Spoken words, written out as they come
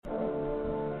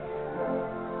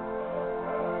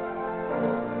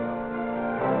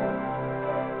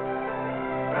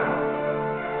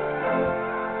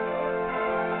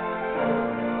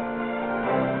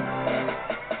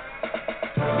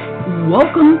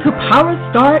welcome to Power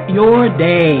Start Your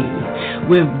Day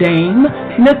with Dame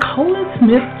Nicola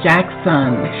Smith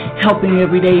Jackson, helping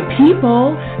everyday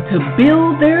people to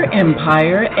build their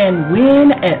empire and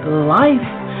win at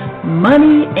life,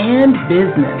 money, and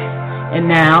business. And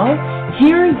now,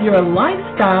 here's your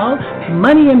lifestyle,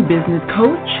 money, and business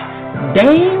coach,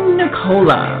 Dame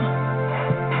Nicola.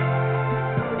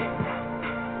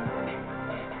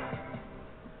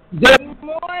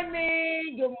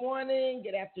 Good morning,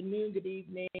 good afternoon, good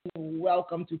evening.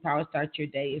 Welcome to Power Start Your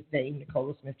Day. It's Dame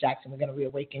Nicola Smith Jackson. We're going to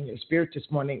reawaken your spirit this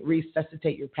morning,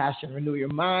 resuscitate your passion, renew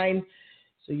your mind,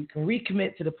 so you can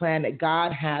recommit to the plan that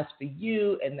God has for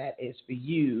you, and that is for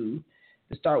you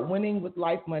to start winning with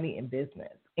life, money, and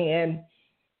business. And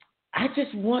I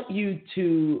just want you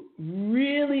to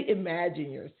really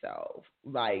imagine yourself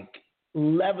like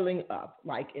leveling up,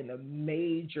 like in a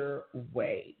major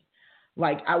way.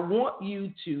 Like, I want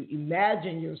you to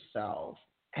imagine yourself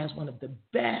as one of the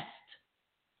best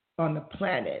on the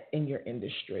planet in your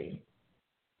industry.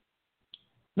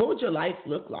 What would your life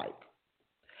look like?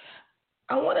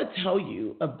 I want to tell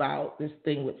you about this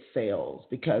thing with sales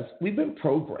because we've been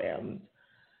programmed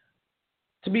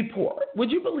to be poor.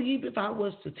 Would you believe if I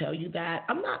was to tell you that?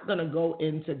 I'm not going to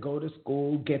go to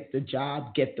school, get the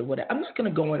job, get the whatever. I'm not going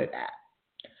to go into that.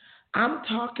 I'm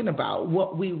talking about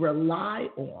what we rely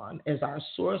on as our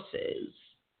sources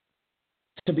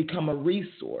to become a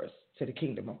resource to the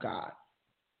kingdom of God.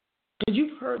 Because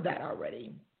you've heard that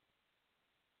already.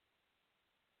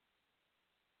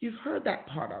 You've heard that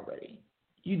part already.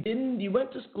 You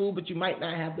went to school, but you might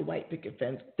not have the white picket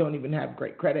fence, don't even have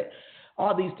great credit,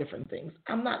 all these different things.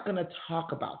 I'm not going to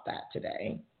talk about that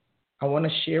today. I want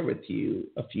to share with you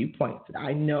a few points that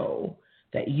I know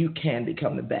that you can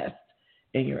become the best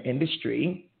in your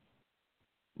industry,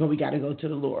 but we got to go to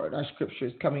the Lord. Our scripture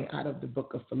is coming out of the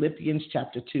book of Philippians,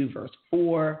 chapter 2, verse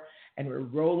 4, and we're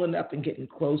rolling up and getting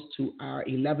close to our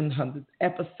 1100th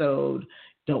episode.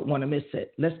 Don't want to miss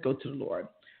it. Let's go to the Lord.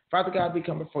 Father God, we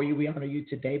come before you. We honor you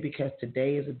today because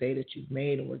today is a day that you've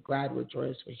made, and we're glad, we're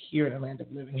joyous. We're here in the land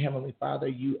of living. Heavenly Father,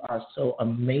 you are so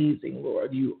amazing,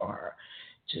 Lord. You are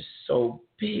just so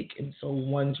big and so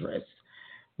wondrous.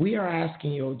 We are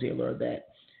asking you, oh dear Lord, that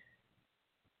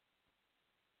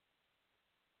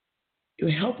you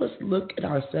help us look at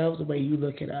ourselves the way you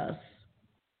look at us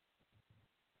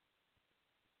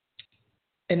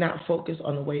and not focus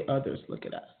on the way others look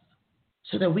at us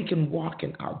so that we can walk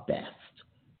in our best.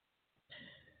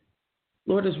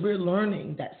 Lord, as we're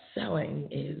learning that selling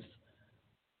is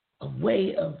a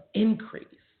way of increase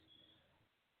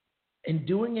and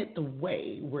doing it the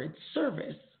way where it's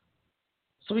service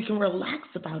so we can relax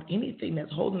about anything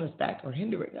that's holding us back or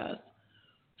hindering us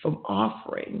from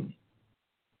offering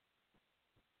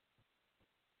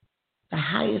the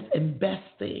highest and best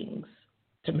things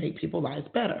to make people's lives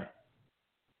better.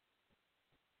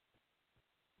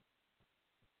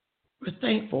 We're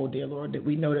thankful, dear Lord, that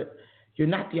we know that you're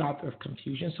not the author of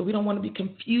confusion, so we don't want to be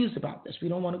confused about this. We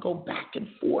don't want to go back and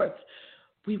forth.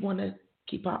 We want to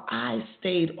keep our eyes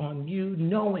stayed on you,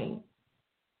 knowing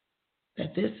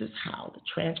that this is how the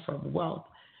transfer of wealth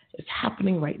is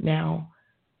happening right now,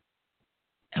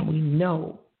 and we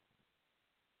know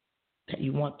that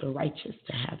you want the righteous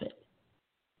to have it.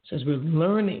 So as we're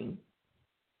learning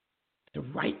the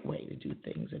right way to do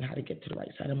things and how to get to the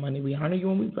right side of money, we honor you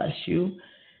and we bless you,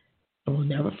 and we'll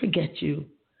never forget you,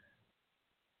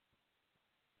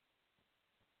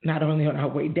 not only on our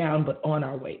way down, but on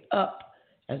our way up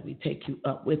as we take you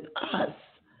up with us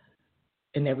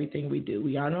in everything we do.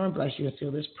 We honor and bless you and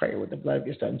seal this prayer with the blood of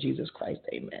your Son, Jesus Christ.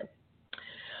 Amen.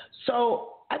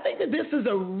 So I think that this is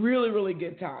a really, really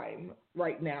good time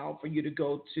right now for you to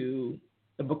go to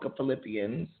the book of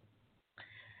Philippians.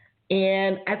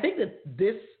 And I think that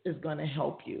this is going to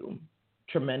help you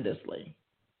tremendously.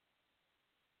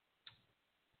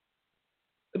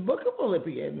 The book of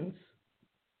Philippians,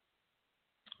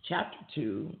 chapter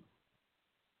 2,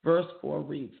 verse 4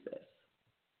 reads this.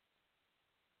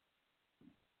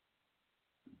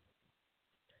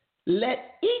 Let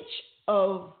each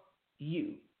of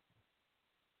you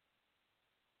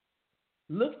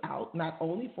look out not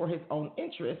only for his own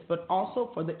interest, but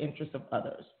also for the interest of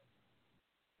others.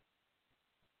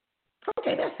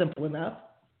 Okay, that's simple enough.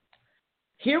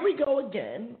 Here we go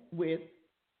again with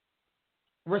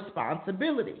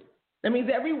responsibility. That means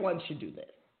everyone should do this.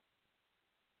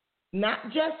 Not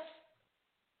just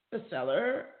the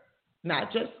seller,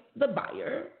 not just the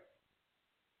buyer,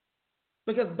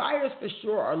 because buyers for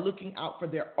sure are looking out for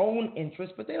their own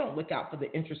interests, but they don't look out for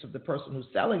the interest of the person who's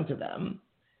selling to them.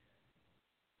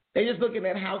 They're just looking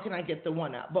at how can I get the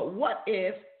one up. But what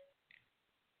if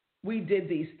we did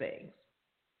these things?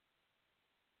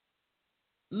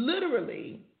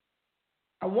 literally,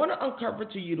 I want to uncover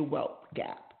to you the wealth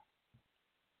gap,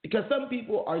 because some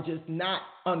people are just not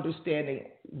understanding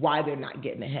why they're not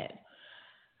getting ahead.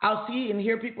 I'll see and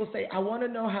hear people say, I want to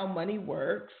know how money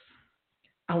works.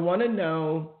 I want to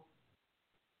know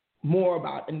more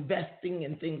about investing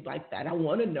and things like that. I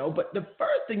want to know. But the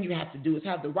first thing you have to do is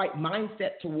have the right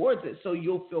mindset towards it so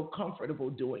you'll feel comfortable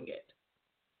doing it.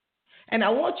 And I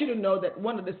want you to know that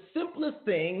one of the simplest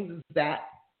things is that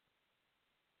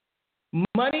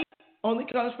money only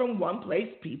comes from one place,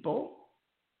 people.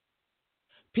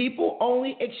 People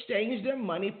only exchange their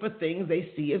money for things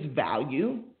they see as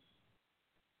value,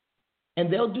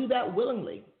 and they'll do that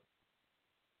willingly.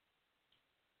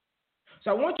 So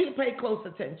I want you to pay close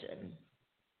attention.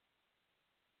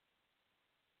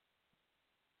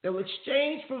 They'll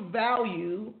exchange for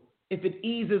value if it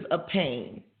eases a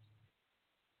pain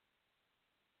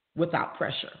without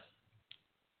pressure.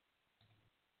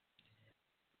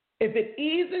 If it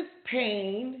eases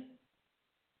pain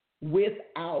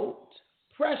without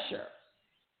pressure.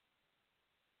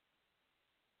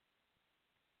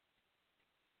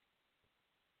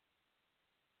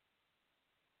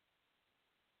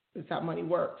 This is how money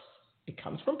works. It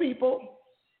comes from people.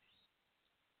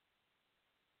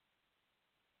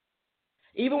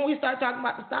 Even when we start talking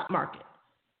about the stock market,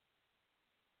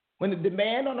 when the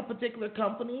demand on a particular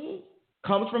company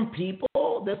comes from people,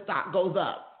 the stock goes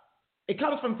up. It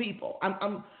comes from people. I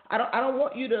don't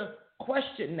want you to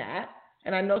question that.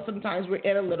 And I know sometimes we're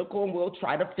analytical and we'll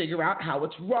try to figure out how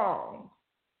it's wrong.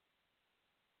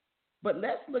 But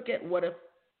let's look at what if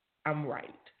I'm right.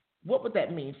 What would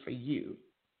that mean for you?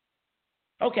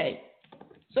 Okay,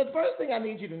 so the first thing I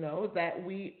need you to know is that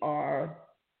we are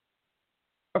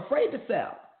afraid to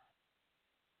sell.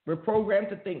 We're programmed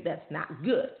to think that's not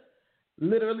good.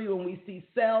 Literally, when we see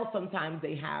sell, sometimes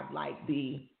they have like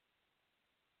the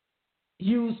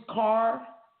used car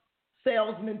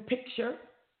salesman picture.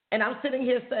 And I'm sitting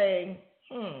here saying,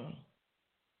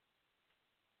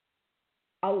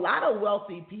 a lot of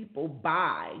wealthy people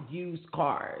buy used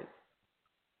cars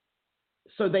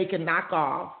so they can knock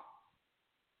off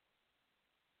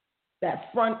that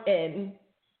front end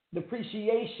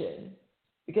depreciation,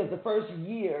 because the first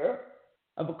year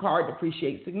of a car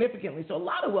depreciates significantly. So a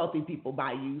lot of wealthy people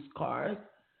buy used cars.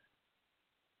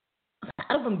 A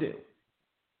lot of them do.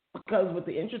 Because with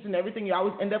the interest and everything, you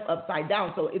always end up upside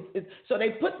down. So so they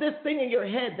put this thing in your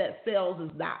head that sales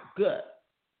is not good.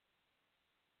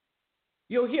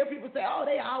 You'll hear people say, oh,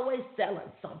 they always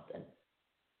selling something.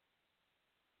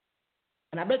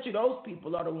 And I bet you those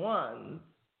people are the ones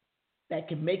that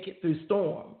can make it through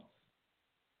storms,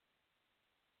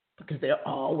 because they're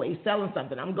always selling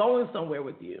something. I'm going somewhere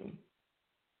with you.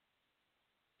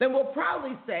 Then we'll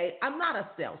probably say, I'm not a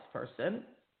salesperson.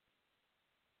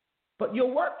 But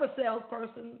you'll work for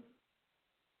salespersons.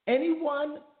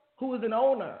 Anyone who is an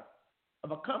owner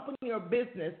of a company or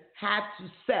business had to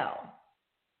sell.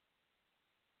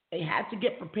 They had to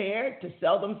get prepared to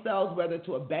sell themselves, whether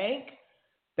to a bank.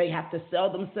 They have to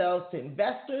sell themselves to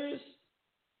investors.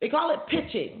 They call it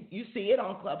pitching. You see it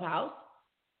on Clubhouse.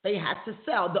 They had to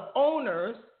sell. The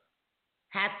owners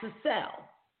had to sell.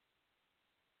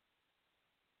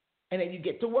 And then you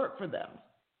get to work for them.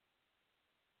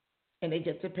 And they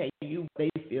get to pay you what they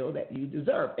feel that you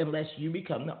deserve, unless you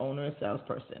become the owner and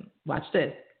salesperson. Watch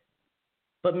this.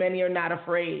 But many are not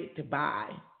afraid to buy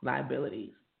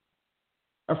liabilities.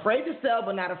 Afraid to sell,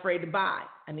 but not afraid to buy.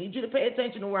 I need you to pay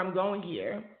attention to where I'm going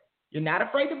here. You're not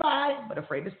afraid to buy, but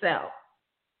afraid to sell.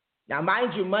 Now,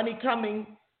 mind you, money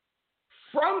coming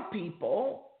from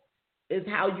people is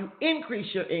how you increase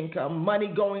your income.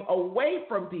 Money going away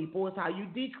from people is how you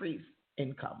decrease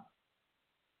income.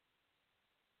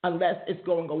 Unless it's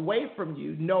going away from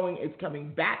you, knowing it's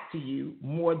coming back to you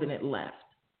more than it left.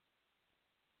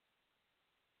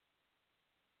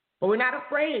 But we're not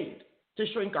afraid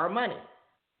to shrink our money,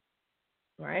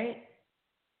 right?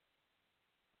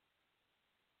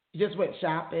 You just went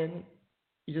shopping.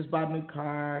 You just bought a new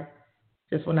car.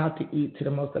 Just went out to eat to the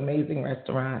most amazing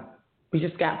restaurant. We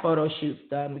just got photo shoots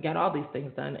done. We got all these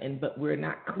things done, but we're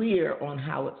not clear on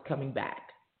how it's coming back.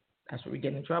 That's where we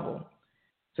get in trouble.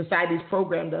 Society's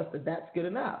programmed us that that's good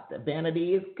enough, that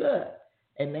vanity is good,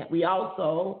 and that we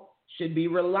also should be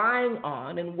relying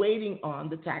on and waiting on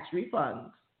the tax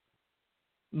refunds.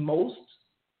 Most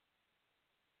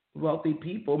wealthy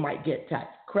people might get tax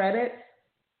credits.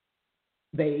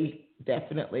 They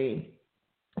definitely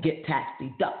get tax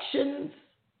deductions.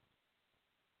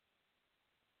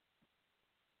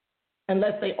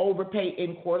 Unless they overpay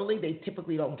in quarterly, they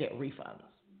typically don't get refunds.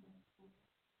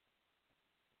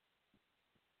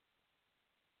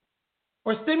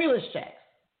 Or stimulus checks.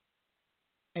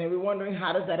 And we're wondering,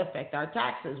 how does that affect our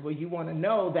taxes? Well, you want to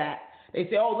know that they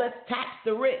say, oh, let's tax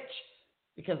the rich,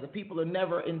 because the people are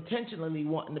never intentionally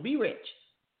wanting to be rich.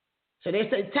 So they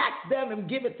say tax them and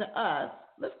give it to us.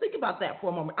 Let's think about that for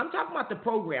a moment. I'm talking about the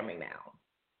programming now.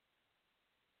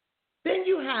 Then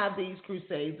you have these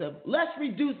crusades of let's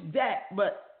reduce debt,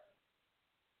 but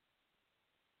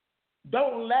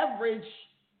don't leverage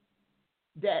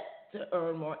debt to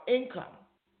earn more income.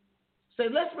 So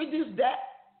let's reduce debt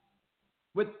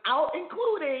without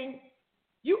including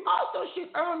you also should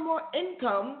earn more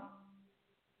income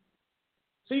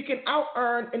so you can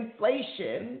out-earn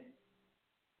inflation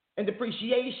and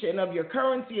depreciation of your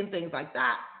currency and things like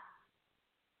that.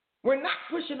 We're not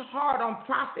pushing hard on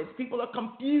profits. People are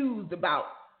confused about,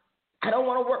 I don't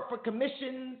want to work for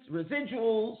commissions,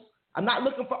 residuals. I'm not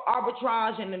looking for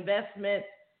arbitrage and investment.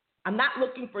 I'm not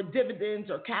looking for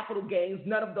dividends or capital gains.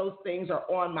 None of those things are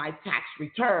on my tax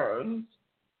returns.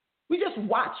 We just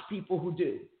watch people who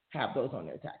do have those on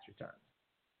their tax returns.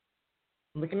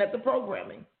 I'm looking at the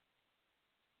programming.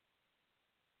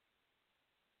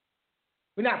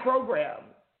 We're not programmed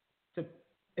to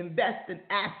invest in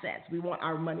assets. We want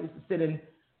our money to sit in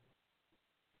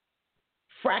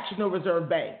fractional reserve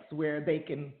banks where they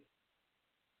can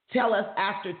tell us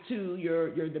after 2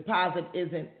 your deposit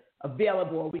isn't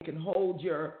available, or we can hold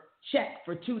your check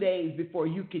for 2 days before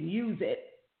you can use it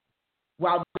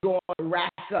while they go on to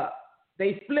rack up.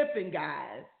 They flipping,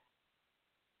 guys.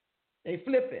 They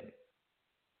flipping.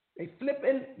 They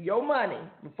flipping your money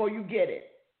before you get it.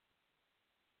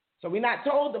 So we're not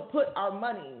told to put our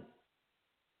money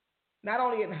not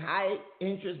only in high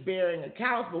interest-bearing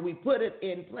accounts, but we put it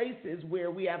in places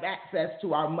where we have access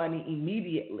to our money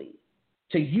immediately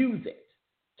to use it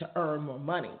to earn more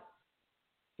money.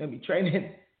 Going to be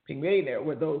training Pink Millionaire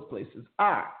where those places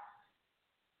are.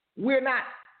 We're not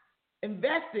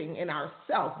investing in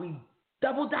ourselves. We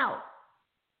doubled out.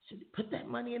 Should we put that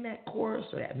money in that course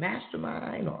or that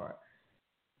mastermind, or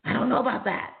I don't know about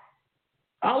that.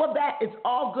 All of that is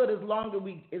all good as long as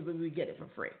we get it for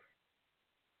free.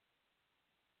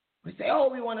 We say, oh,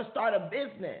 we want to start a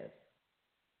business.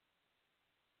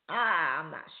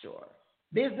 I'm not sure.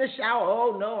 Business shower,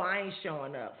 oh, no, I ain't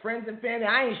showing up. Friends and family,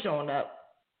 I ain't showing up.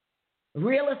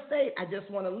 Real estate, I just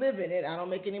want to live in it. I don't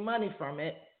make any money from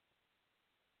it.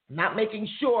 I'm not making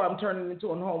sure I'm turning it into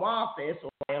a home office,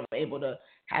 or I'm able to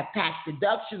have tax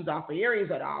deductions off of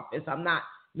areas of the office. I'm not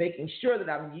making sure that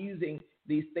I'm using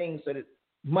these things so that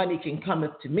money can come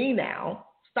to me now.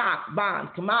 Stocks,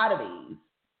 bonds, commodities.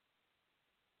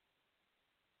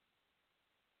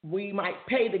 We might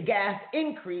pay the gas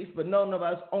increase, but none of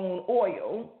us own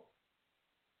oil.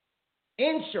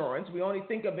 Insurance, we only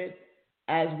think of it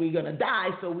as we're going to die,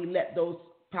 so we let those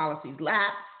policies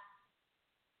lapse.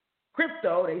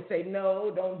 Crypto, they say,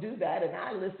 no, don't do that. And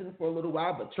I listened for a little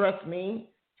while, but trust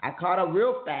me, I caught up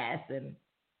real fast, and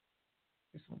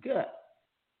it's good.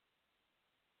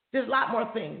 There's a lot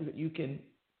more things that you can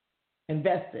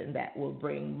invest in that will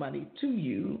bring money to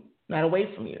you, not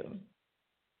away from you.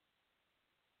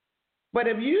 But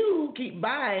if you keep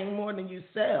buying more than you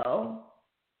sell,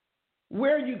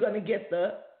 where are you going to get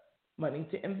the money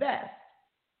to invest?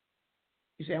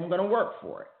 You say, I'm going to work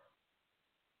for it.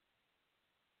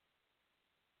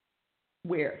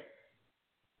 Where?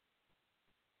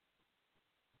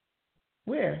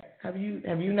 Where? Have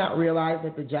you not realized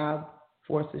that the job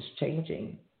force is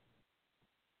changing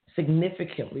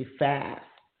significantly faster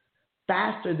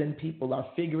than people are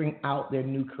figuring out their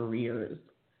new careers,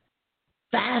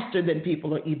 faster than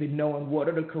people are even knowing what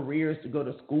are the careers to go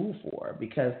to school for,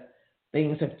 because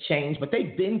things have changed, but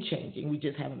they've been changing. We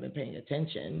just haven't been paying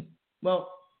attention.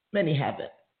 Well, many haven't.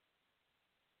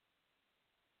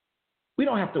 We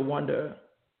don't have to wonder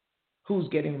who's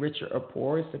getting richer or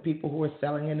poor. It's the people who are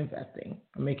selling and investing.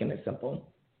 I'm making it simple.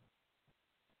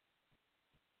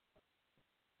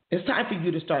 It's time for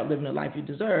you to start living the life you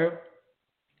deserve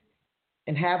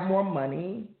and have more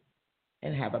money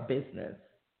and have a business.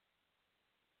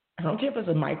 I don't care if it's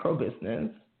a micro business.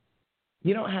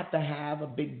 You don't have to have a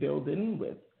big building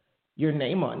with your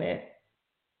name on it,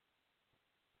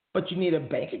 but you need a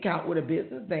bank account with a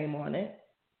business name on it.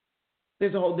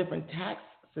 There's a whole different tax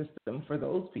system for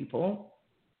those people.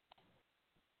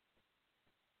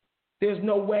 There's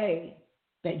no way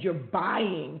that you're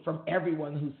buying from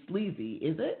everyone who's sleazy,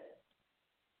 is it?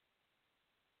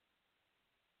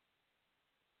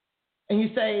 And you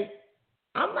say,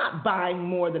 I'm not buying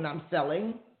more than I'm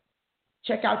selling.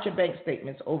 Check out your bank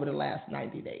statements over the last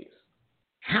 90 days.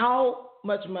 How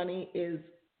much money is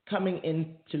coming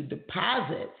into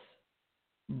deposits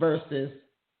versus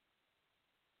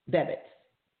debits?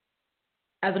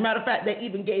 As a matter of fact, they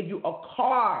even gave you a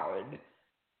card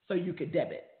so you could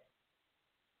debit.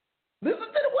 Listen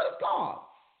to what it's called.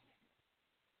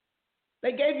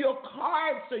 They gave you a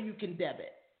card so you can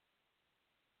debit.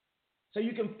 So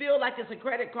you can feel like it's a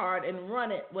credit card and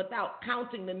run it without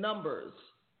counting the numbers.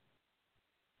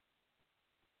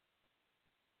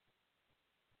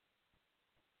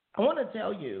 I want to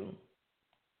tell you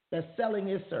that selling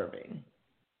is serving.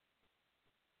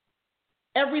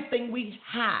 Everything we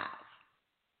have.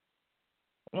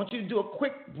 I want you to do a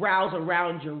quick browse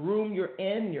around your room you're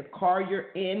in, your car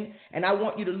you're in, and I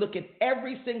want you to look at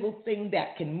every single thing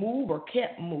that can move or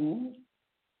can't move.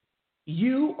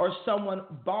 You or someone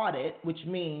bought it, which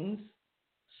means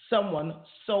someone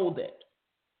sold it.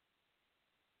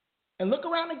 And look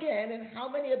around again, and how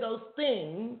many of those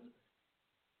things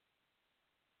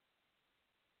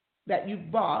that you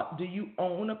bought do you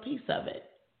own a piece of it?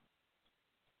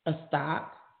 A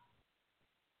stock,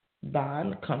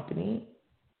 bond, company.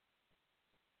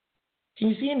 Can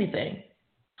you see anything?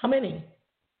 How many?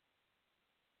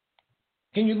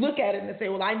 Can you look at it and say,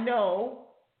 well, I know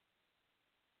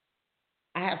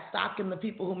I have stock in the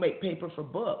people who make paper for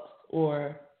books,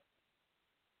 or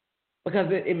because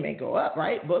it may go up,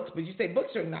 right? Books, but you say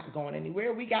books are not going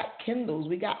anywhere. We got Kindles,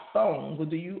 we got phones. Well,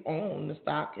 do you own the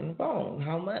stock in the phone?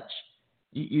 How much?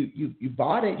 You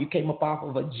bought it. You came up off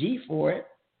of a G for it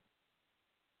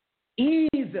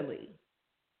easily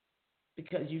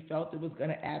because you felt it was going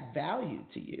to add value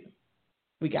to you.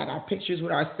 We got our pictures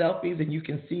with our selfies, and you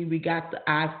can see we got the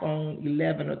iPhone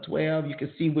 11 or 12. You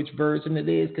can see which version it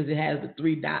is because it has the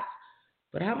 3 dots.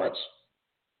 But how much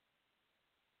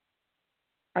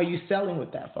are you selling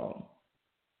with that phone?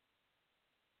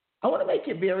 I want to make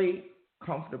it very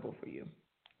comfortable for you.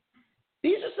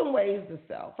 These are some ways to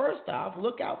sell. First off,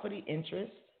 look out for the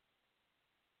interest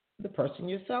of the person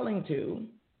you're selling to,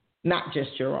 not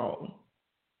just your own.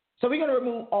 So we're going to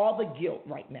remove all the guilt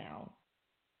right now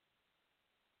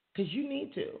because you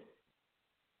need to.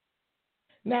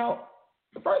 Now,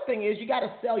 the first thing is you got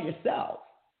to sell yourself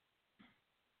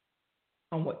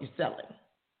on what you're selling.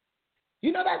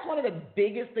 You know, that's one of the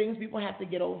biggest things people have to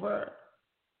get over.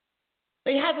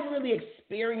 They haven't really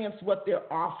experienced what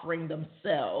they're offering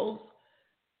themselves,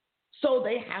 so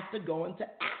they have to go into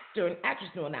actor and actress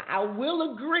mode. Now, I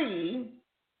will agree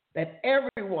that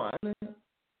everyone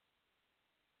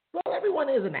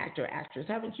is an actor or actress.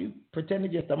 Haven't you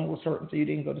pretended your stomach was hurting so you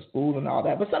didn't go to school and all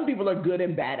that? But some people are good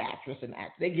and bad actors and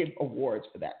actors. They give awards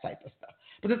for that type of stuff.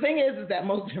 But the thing is that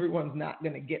most everyone's not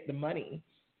going to get the money.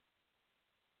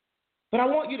 But I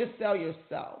want you to sell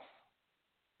yourself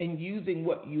in using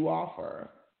what you offer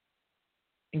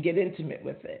and get intimate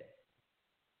with it.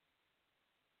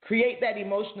 Create that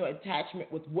emotional attachment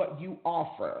with what you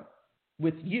offer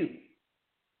with you.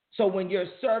 So when you're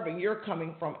serving, you're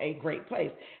coming from a great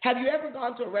place. Have you ever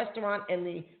gone to a restaurant and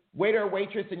the waiter or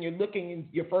waitress and you're looking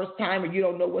your first time and you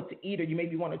don't know what to eat, or you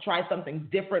maybe want to try something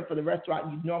different for the restaurant,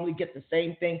 you normally get the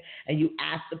same thing, and you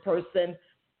ask the person,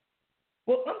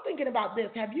 well, I'm thinking about this.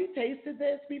 Have you tasted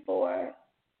this before?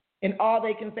 And all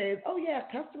they can say is, oh, yeah,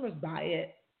 customers buy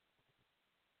it.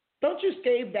 Don't you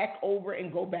scale back over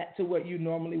and go back to what you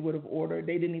normally would have ordered?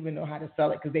 They didn't even know how to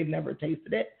sell it because they've never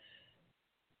tasted it.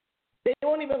 They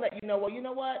won't even let you know, well, you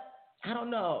know what? I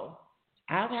don't know.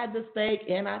 I've had the steak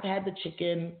and I've had the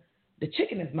chicken. The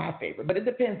chicken is my favorite, but it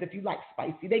depends if you like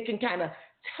spicy. They can kind of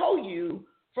tell you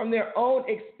from their own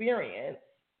experience,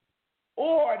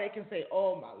 or they can say,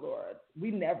 oh, my Lord, we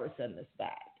never send this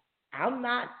back.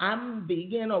 I'm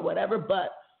vegan or whatever,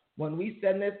 but when we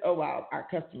send this, oh, wow, our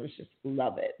customers just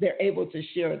love it. They're able to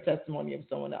share a testimony of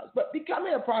someone else. But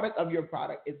becoming a product of your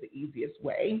product is the easiest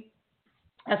way.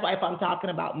 That's why if I'm talking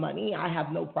about money, I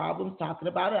have no problems talking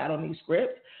about it. I don't need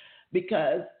scripts,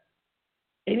 because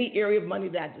any area of money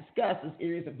that I discuss is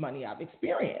areas of money I've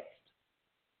experienced,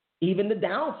 even the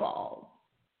downfall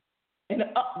and the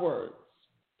upwards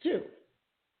too.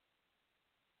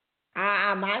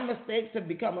 My mistakes have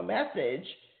become a message,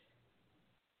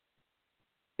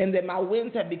 and then my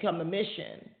wins have become a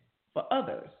mission for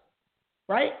others,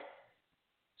 right?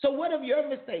 So what if your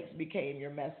mistakes became your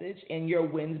message and your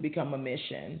wins become a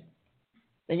mission?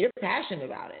 Then you're passionate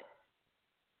about it.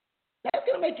 That's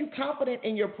going to make you confident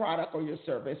in your product or your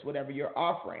service, whatever you're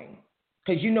offering,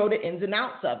 because you know the ins and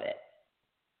outs of it.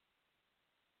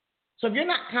 So if you're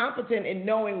not competent in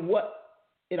knowing what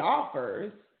it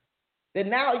offers, then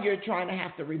now you're trying to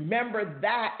have to remember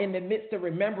that in the midst of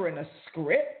remembering a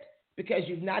script because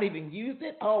you've not even used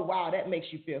it. Oh, wow, that makes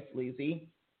you feel sleazy.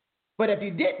 But if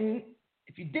you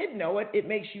did know it, it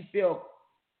makes you feel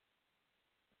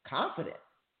confident.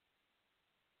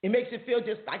 It makes it feel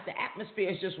just like the atmosphere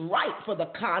is just right for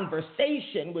the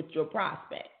conversation with your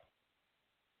prospect.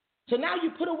 So now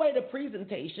you put away the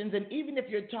presentations, and even if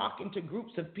you're talking to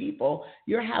groups of people,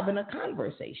 you're having a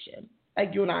conversation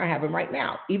like you and I are having right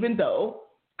now, even though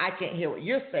I can't hear what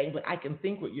you're saying, but I can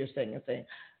think what you're saying and say,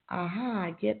 aha,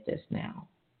 I get this now.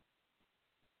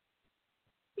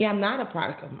 Yeah, I'm not a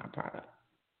product of my product.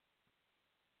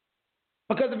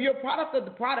 Because if you're a product of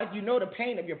the product, you know the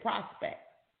pain of your prospect.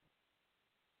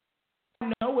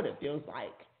 I know what it feels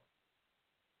like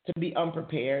to be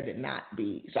unprepared and not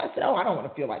be. So I said, I don't want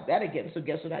to feel like that again. So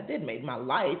guess what I did? Made my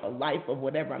life a life of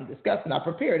whatever I'm discussing. I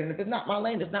prepared. And if it's not my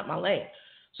lane, it's not my lane.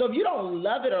 So if you don't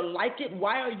love it or like it,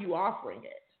 why are you offering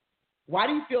it? Why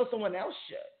do you feel someone else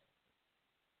should?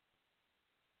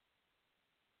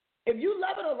 If you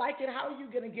love it or like it, how are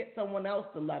you going to get someone else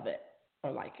to love it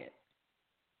or like it?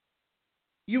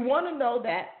 You want to know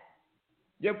that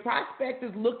your prospect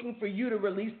is looking for you to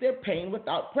release their pain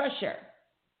without pressure.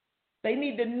 They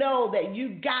need to know that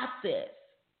you got this.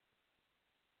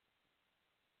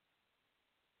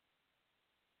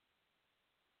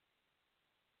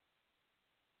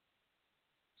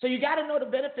 So you got to know the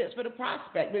benefits for the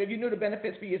prospect. But if you knew the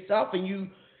benefits for yourself and you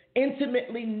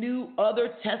intimately knew other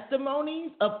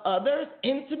testimonies of others,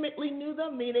 intimately knew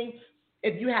them, meaning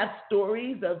if you have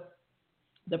stories of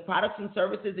the products and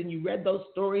services and you read those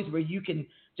stories where you can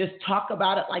just talk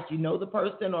about it like you know the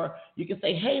person, or you can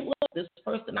say, hey, look, this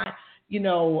person, we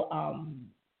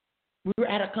were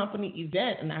at a company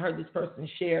event and I heard this person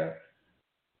share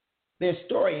their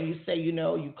story, and you say,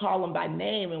 you call them by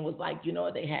name and was like,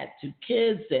 they had 2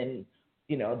 kids and,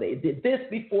 they did this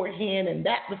beforehand and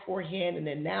that beforehand, and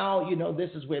then now, this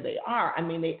is where they are. I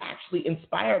mean, they actually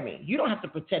inspire me. You don't have to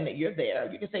pretend that you're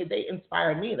there. You can say they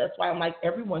inspire me. That's why I'm like,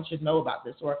 everyone should know about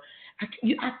this. Or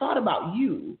I thought about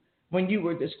you when you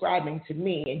were describing to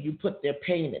me and you put their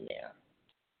pain in there.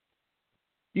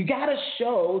 You got to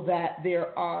show that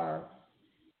there are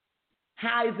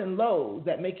highs and lows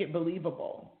that make it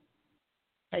believable.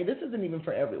 Hey, this isn't even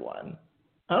for everyone.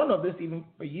 I don't know if this is even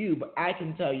for you, but I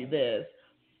can tell you this.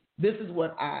 This is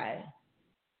what I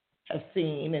have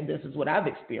seen, and this is what I've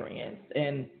experienced.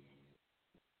 And,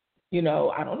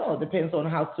 I don't know. It depends on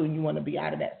how soon you want to be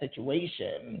out of that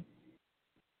situation.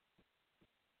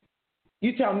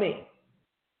 You tell me.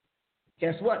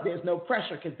 Guess what? There's no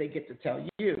pressure because they get to tell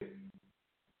you.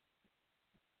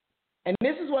 And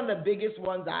this is one of the biggest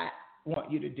ones I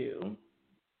want you to do.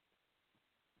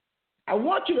 I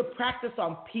want you to practice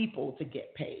on people to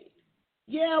get paid.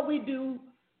 Yeah, we do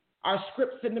our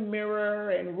scripts in the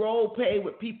mirror and role play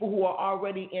with people who are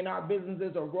already in our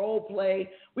businesses, or role play.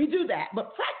 We do that,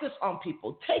 but practice on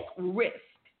people. Take risk.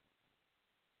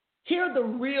 Hear the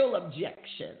real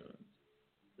objections,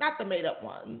 not the made up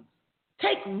ones.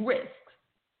 Take risks.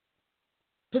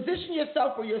 Position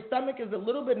yourself where your stomach is a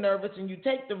little bit nervous and you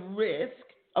take the risk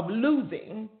of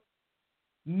losing,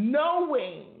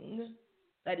 knowing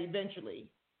that eventually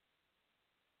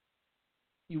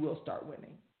you will start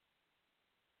winning.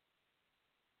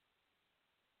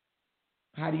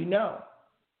 How do you know?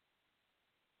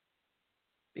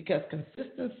 Because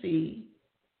consistency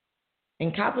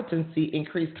and competency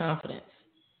increase confidence.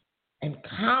 And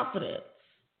confidence,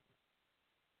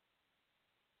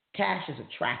 cash is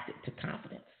attracted to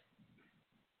confidence.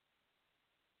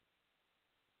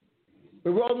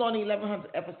 We're rolling on the 1100th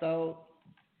episode.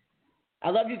 I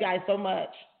love you guys so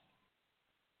much.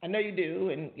 I know you do.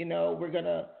 And, we're going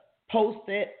to post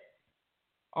it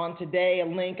on today, a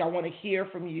link. I want to hear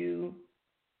from you.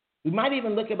 We might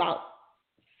even look about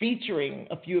featuring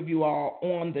a few of you all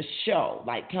on the show,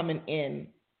 like coming in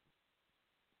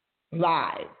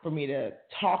live for me to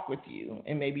talk with you.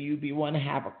 And maybe you'd be one to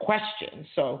have a question.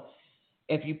 So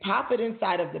if you pop it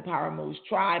inside of the Power Moves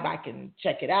Tribe, I can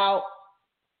check it out.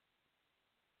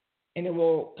 And it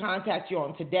will contact you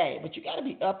on today. But you got to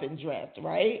be up and dressed,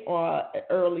 right? Or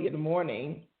early in the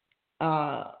morning.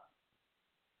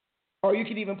 Or you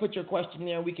could even put your question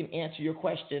there. We can answer your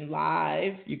question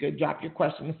live. You could drop your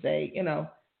question and say,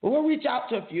 but we'll reach out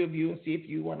to a few of you and see if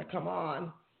you want to come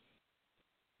on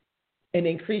and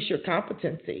increase your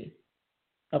competency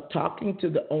of talking to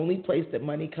the only place that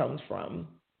money comes from,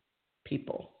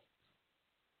 people.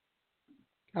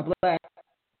 God bless.